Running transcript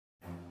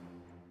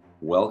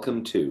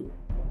Welcome to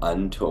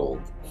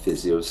Untold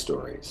Physio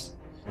Stories,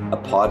 a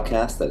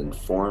podcast that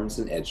informs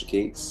and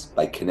educates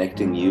by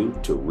connecting you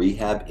to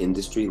rehab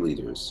industry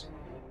leaders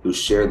who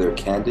share their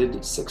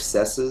candid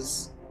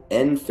successes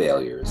and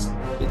failures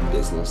in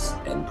business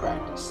and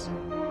practice.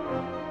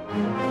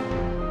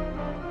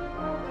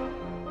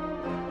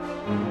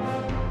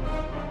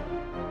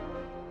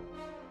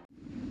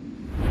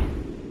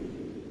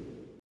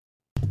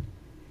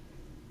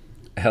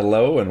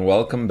 Hello and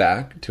welcome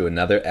back to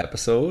another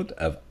episode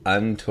of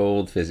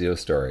Untold Physio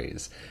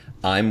Stories.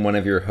 I'm one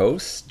of your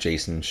hosts,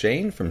 Jason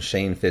Shane from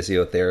Shane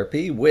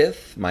Physiotherapy,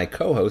 with my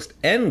co-host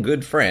and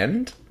good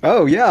friend.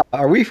 Oh yeah,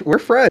 we're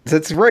friends?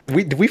 That's right.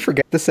 We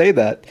forget to say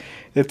that.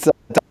 It's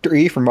Dr.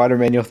 E from Modern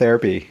Manual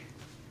Therapy.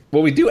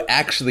 Well, we do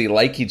actually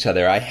like each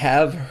other. I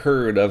have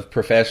heard of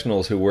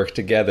professionals who work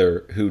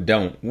together who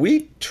don't.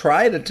 We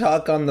try to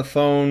talk on the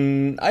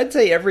phone, I'd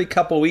say every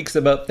couple weeks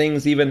about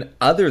things even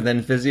other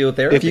than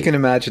physiotherapy. If you can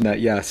imagine that,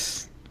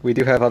 yes. We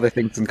do have other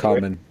things in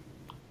common.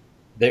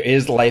 There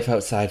is life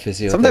outside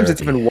physiotherapy. Sometimes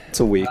it's even once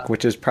a week,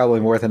 which is probably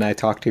more than I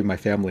talk to my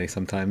family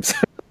sometimes.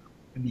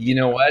 You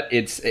know what?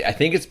 I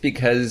think it's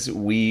because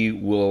we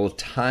will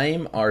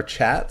time our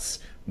chats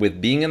with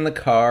being in the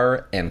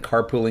car and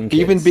carpooling kids.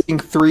 Even being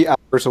 3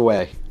 hours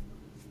away.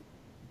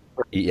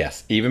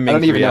 Yes, even being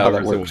 3 hours away. I don't even know how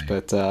that works,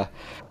 but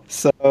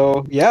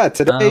so yeah,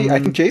 today I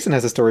think Jason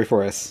has a story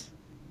for us.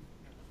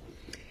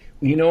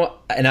 You know,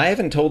 and I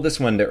haven't told this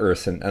one to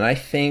Urson, and I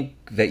think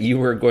that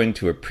you are going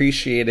to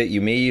appreciate it. You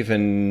may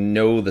even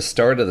know the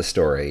start of the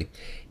story.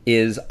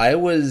 I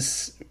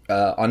was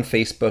on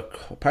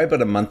Facebook probably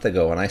about a month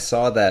ago, and I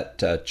saw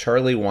that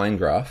Charlie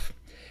Weingroff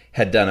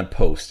had done a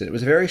post. And it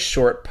was a very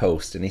short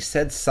post, and he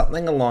said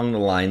something along the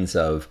lines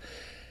of,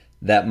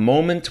 that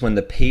moment when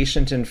the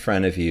patient in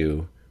front of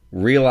you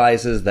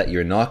realizes that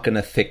you're not going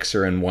to fix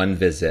her in one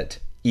visit,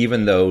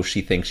 even though she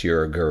thinks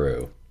you're a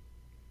guru.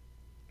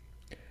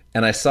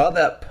 And I saw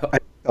that.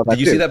 Did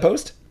you see that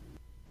post?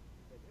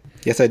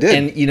 Yes, I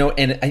did.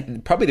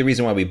 And probably the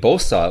reason why we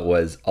both saw it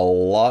was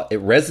it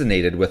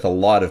resonated with a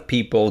lot of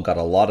people, got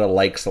a lot of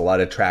likes, a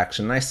lot of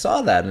traction. And I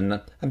saw that, and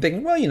I'm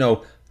thinking,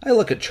 well, I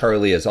look at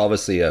Charlie as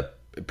obviously a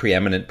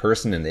preeminent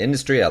person in the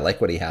industry. I like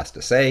what he has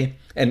to say.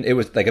 And it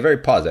was like a very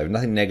positive,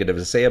 nothing negative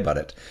to say about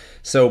it.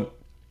 So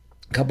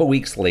a couple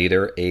weeks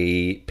later,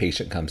 a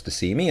patient comes to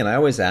see me, and I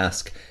always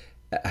ask,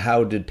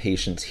 how did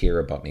patients hear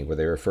about me? Were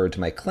they referred to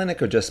my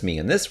clinic or just me?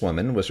 And this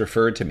woman was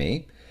referred to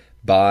me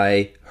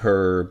by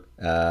her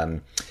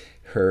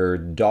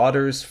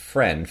daughter's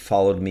friend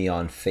followed me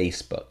on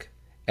Facebook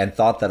and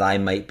thought that I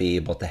might be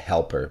able to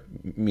help her,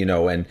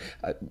 and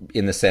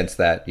in the sense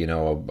that,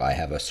 I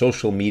have a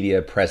social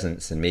media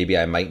presence and maybe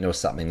I might know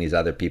something these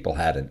other people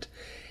hadn't.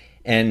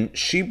 And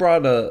she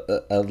brought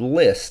a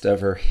list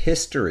of her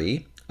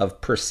history of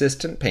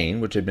persistent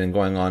pain, which had been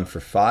going on for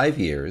 5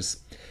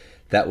 years.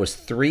 That was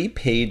 3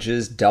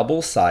 pages,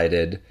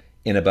 double-sided,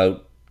 in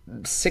about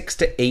 6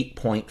 to 8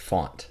 point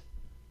font.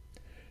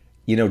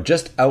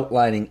 Just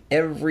outlining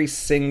every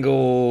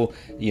single,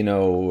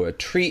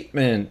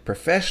 treatment,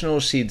 professional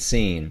she'd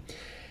seen.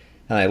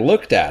 And I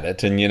looked at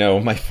it,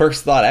 and, my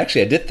first thought,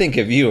 actually, I did think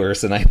of you,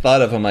 Urson. I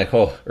thought of him like,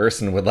 oh,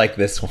 Urson would like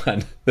this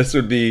one. This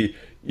would be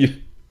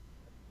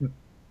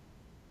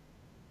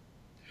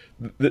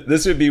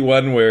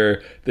one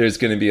where there's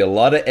going to be a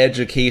lot of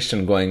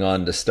education going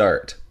on to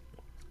start.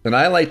 And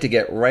I like to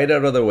get right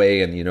out of the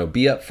way and,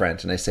 be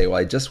upfront. And I say, well,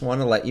 I just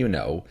want to let you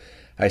know,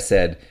 I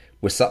said,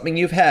 with something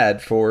you've had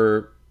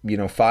for,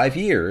 5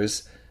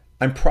 years,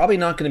 I'm probably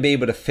not going to be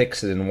able to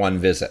fix it in one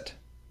visit.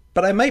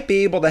 But I might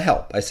be able to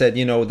help. I said,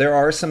 there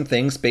are some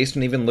things based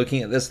on even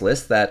looking at this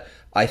list that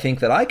I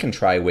think that I can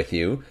try with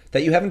you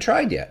that you haven't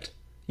tried yet.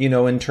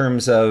 In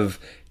terms of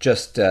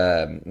just,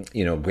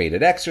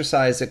 graded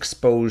exercise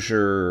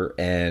exposure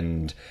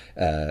and,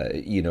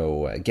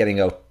 getting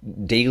out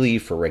daily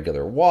for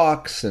regular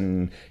walks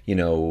and,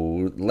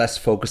 less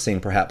focusing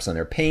perhaps on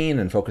her pain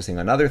and focusing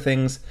on other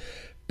things.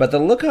 But the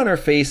look on her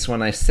face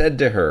when I said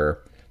to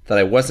her that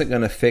I wasn't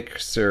going to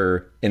fix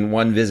her in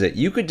one visit,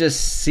 you could just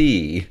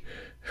see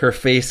her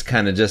face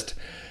kind of just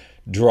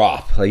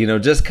drop,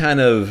 just kind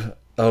of,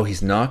 oh,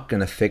 he's not going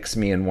to fix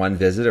me in one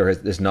visit, or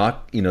there's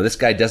not, this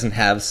guy doesn't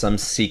have some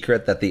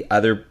secret that the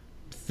other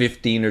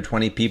 15 or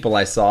 20 people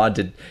I saw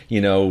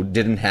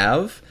didn't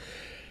have.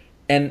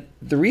 And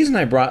the reason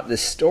I brought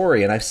this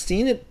story, and I've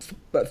seen it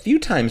a few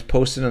times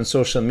posted on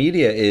social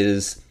media,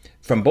 is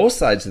from both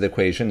sides of the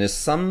equation, is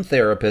some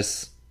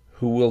therapists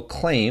who will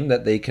claim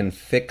that they can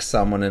fix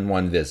someone in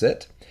one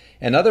visit,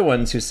 and other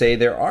ones who say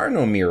there are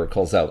no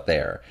miracles out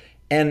there.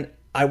 And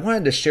I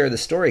wanted to share the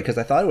story because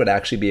I thought it would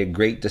actually be a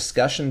great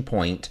discussion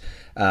point,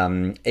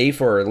 A,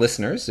 for our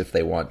listeners, if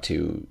they want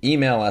to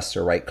email us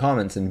or write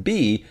comments, and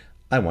B,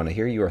 I want to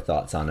hear your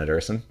thoughts on it,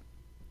 Urson.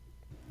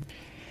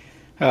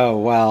 Oh,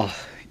 well,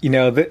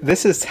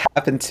 this has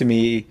happened to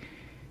me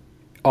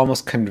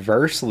almost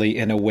conversely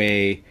in a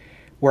way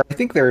where I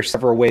think there are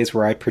several ways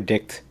where I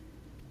predict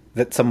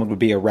that someone would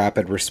be a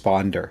rapid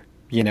responder.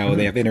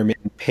 They have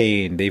intermittent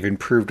pain, they've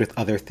improved with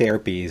other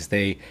therapies,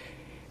 they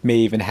may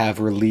even have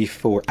relief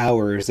for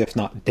hours, if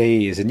not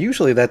days. And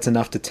usually that's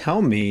enough to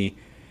tell me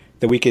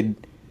that we could,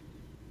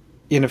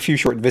 in a few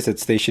short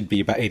visits, they should be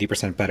about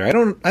 80% better. I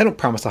don't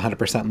promise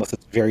 100% unless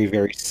it's very,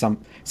 very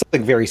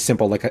something very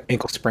simple like an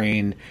ankle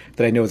sprain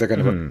that I know they're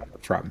going to recover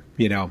from,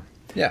 you know?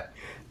 Yeah.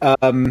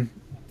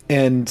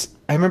 And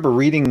I remember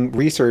reading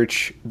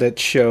research that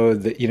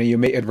showed that, you know, you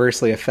may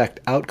adversely affect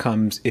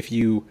outcomes if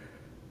you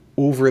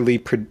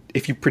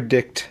if you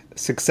predict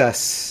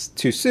success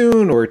too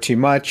soon or too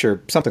much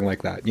or something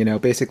like that. You know,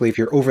 basically, if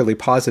you're overly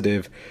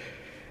positive,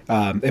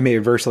 it may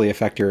adversely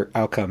affect your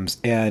outcomes.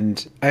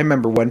 And I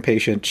remember one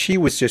patient, she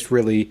was just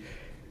really,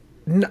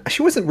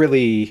 she wasn't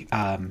really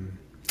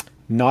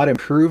not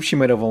improved. She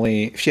might have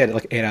only, if she had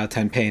like 8 out of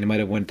 10 pain, it might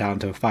have went down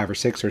to a 5 or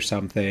 6 or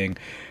something.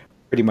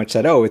 Pretty much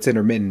said, oh, it's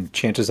intermittent.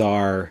 Chances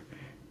are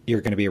you're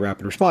going to be a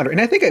rapid responder.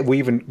 And I think we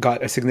even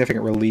got a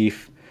significant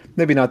relief,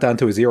 maybe not down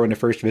to a 0 in the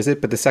first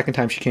visit, but the second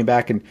time she came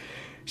back and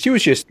she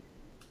wasn't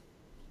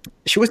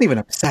even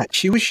upset.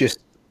 She was just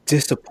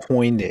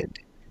disappointed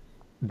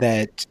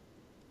that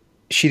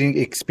she didn't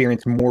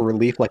experience more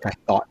relief like I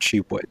thought she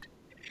would.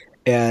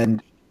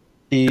 And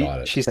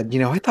she said,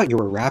 you know, I thought you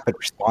were a rapid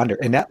responder.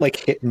 And that like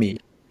hit me.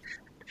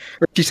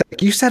 She said,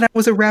 you said I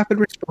was a rapid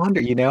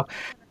responder, you know?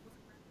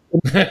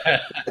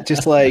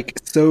 Just like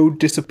so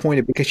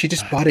disappointed because she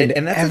just bought into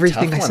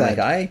everything I said.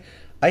 Like,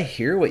 I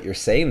hear what you're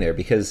saying there,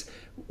 because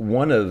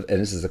and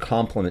this is a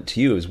compliment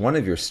to you, is one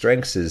of your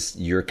strengths is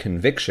your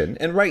conviction,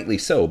 and rightly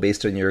so,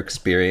 based on your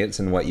experience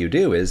and what you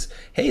do, is,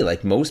 hey,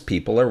 like most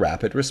people are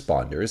rapid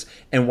responders,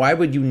 and why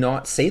would you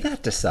not say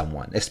that to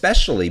someone,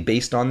 especially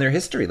based on their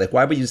history? Like,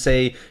 why would you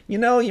say, you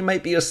know, you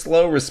might be a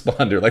slow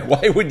responder? Like,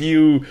 why would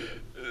you?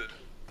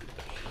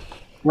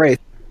 Right.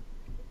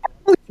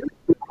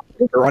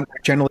 Are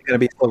generally going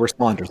to be slow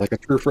responders, like a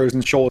true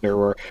frozen shoulder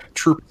or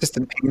true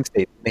persistent pain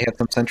state. They have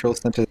some central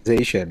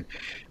sensitization,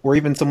 or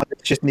even someone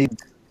that just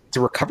needs to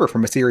recover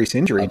from a serious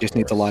injury and just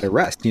needs a lot of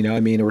rest, you know,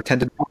 I mean, or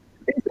tendon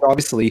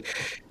obviously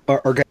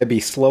are going to be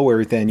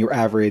slower than your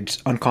average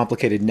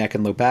uncomplicated neck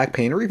and low back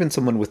pain, or even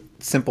someone with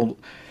simple,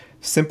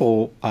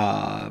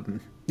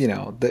 you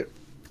know, that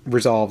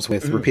resolves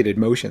with repeated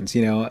motions,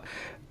 you know.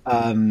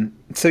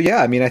 So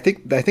yeah, I mean, I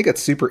think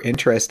it's super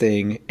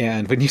interesting.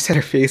 And when you said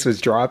her face was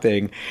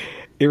dropping,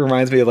 it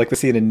reminds me of like the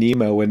scene in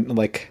Nemo when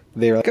like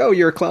they're like, "Oh,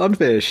 you're a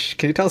clownfish.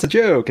 Can you tell us a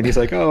joke?" And he's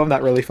like, "Oh, I'm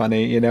not really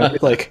funny." You know,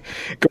 it's like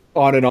go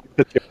on and on.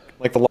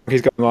 Like the longer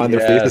he's going on, their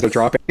faces are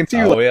dropping. And so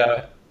you're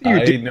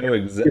I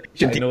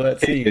know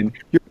that scene.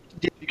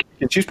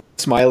 And she's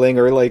smiling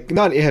or like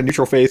not a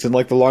neutral face, and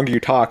like the longer you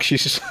talk,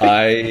 she's just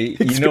like,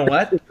 you know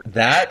what?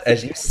 That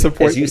as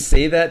you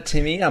say that to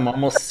me, I'm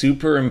almost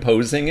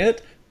superimposing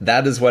it.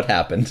 That is what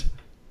happened.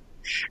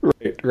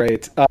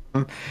 Right.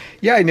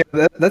 Yeah, I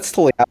know that's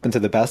totally happened to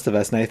the best of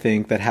us, and I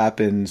think that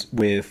happens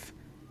with,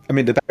 I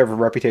mean, the better of a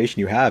reputation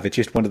you have, it's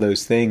just one of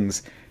those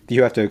things that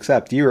you have to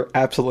accept. You're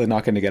absolutely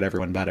not going to get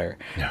everyone better.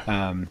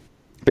 Yeah.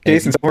 But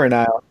Jason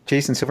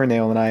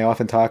Silvernail and I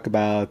often talk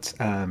about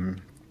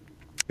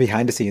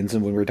behind the scenes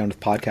and when we're done with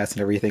podcasts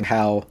and everything,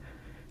 how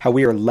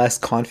we are less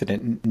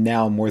confident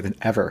now more than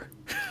ever.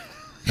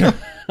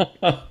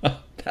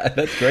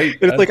 That's great.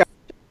 It's like I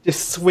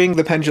just swing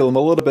the pendulum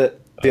a little bit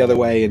the other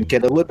way and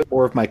get a little bit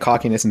more of my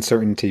cockiness and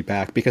certainty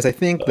back, because I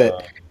think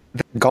that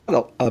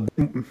God,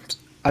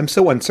 I'm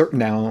so uncertain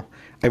now.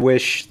 I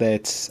wish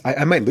that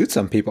I might lose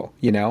some people,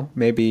 you know,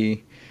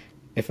 maybe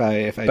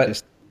I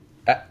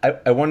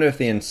wonder if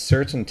the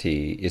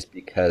uncertainty is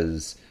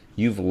because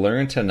you've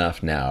learned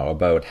enough now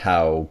about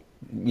how,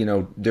 you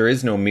know, there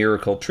is no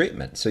miracle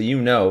treatment. So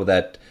you know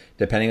that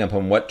depending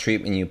upon what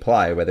treatment you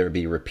apply, whether it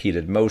be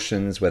repeated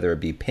motions, whether it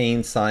be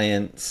pain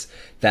science,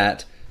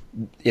 that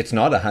it's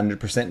not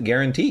 100%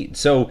 guaranteed.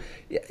 So,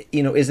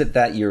 you know, is it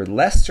that you're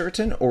less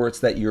certain, or it's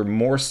that you're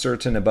more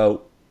certain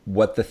about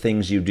what the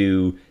things you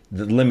do,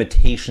 the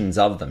limitations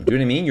of them? Do you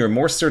know what I mean? You're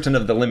more certain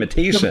of the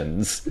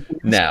limitations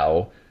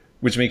now,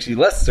 which makes you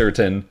less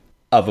certain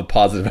of a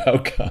positive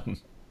outcome.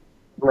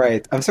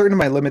 Right. I'm certain of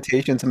my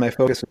limitations, and my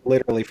focus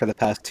literally for the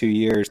past 2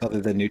 years,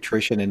 other than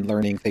nutrition and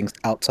learning things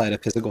outside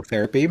of physical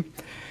therapy,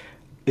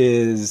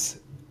 is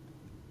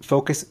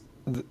focusing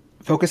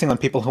on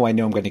people who I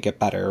know I'm going to get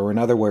better, or in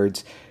other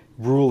words,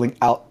 ruling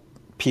out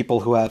people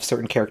who have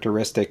certain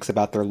characteristics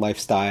about their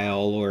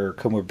lifestyle or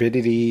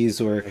comorbidities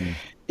or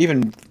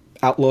even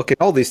outlook, and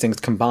all these things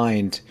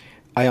combined,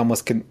 I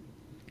almost can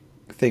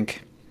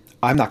think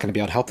I'm not going to be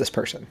able to help this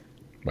person.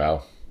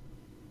 Wow.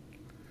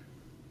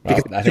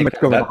 Because I think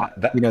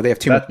they have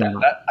too much going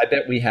on. I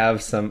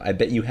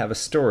bet you have a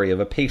story of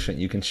a patient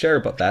you can share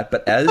about that.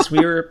 But as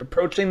we're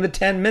approaching the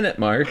 10-minute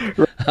mark,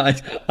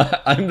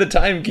 I'm the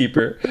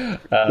timekeeper.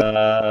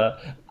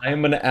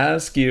 I'm going to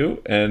ask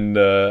you, and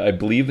I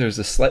believe there's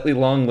a slightly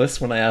long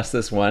list when I ask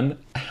this one.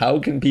 How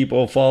can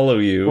people follow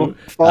Well, you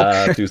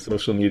through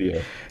social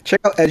media? check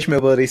out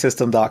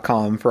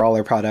edgemobilitysystem.com for all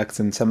our products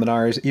and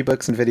seminars,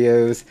 ebooks and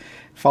videos.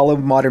 Follow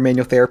Modern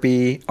Manual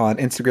Therapy on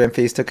Instagram,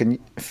 Facebook,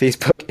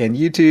 and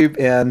YouTube.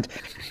 And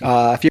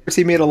if you ever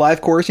see me at a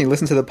live course and you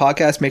listen to the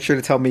podcast, make sure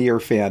to tell me you're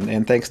a fan.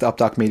 And thanks to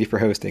UpDoc Media for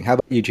hosting. How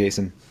about you,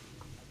 Jason?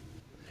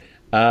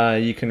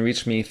 You can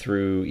reach me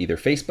through either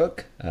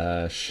Facebook,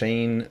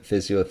 Shane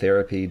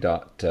Physiotherapy,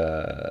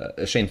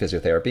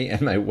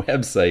 and my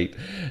website,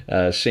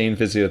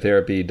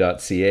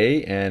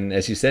 shanephysiotherapy.ca. And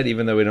as you said,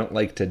 even though we don't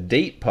like to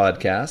date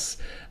podcasts,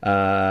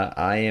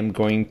 I am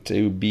going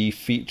to be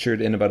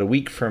featured in about a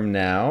week from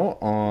now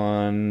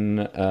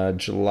on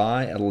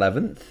July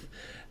 11th.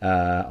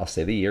 I'll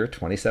say the year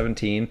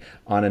 2017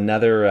 on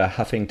another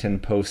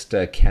Huffington Post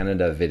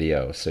Canada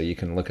video, so you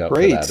can look out for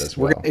that as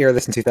well. We're going to air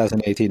this in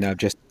 2018 now,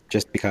 just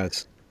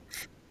because.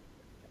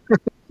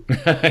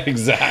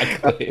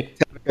 Exactly.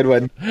 Have a good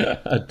one.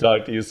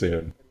 Talk to you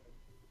soon.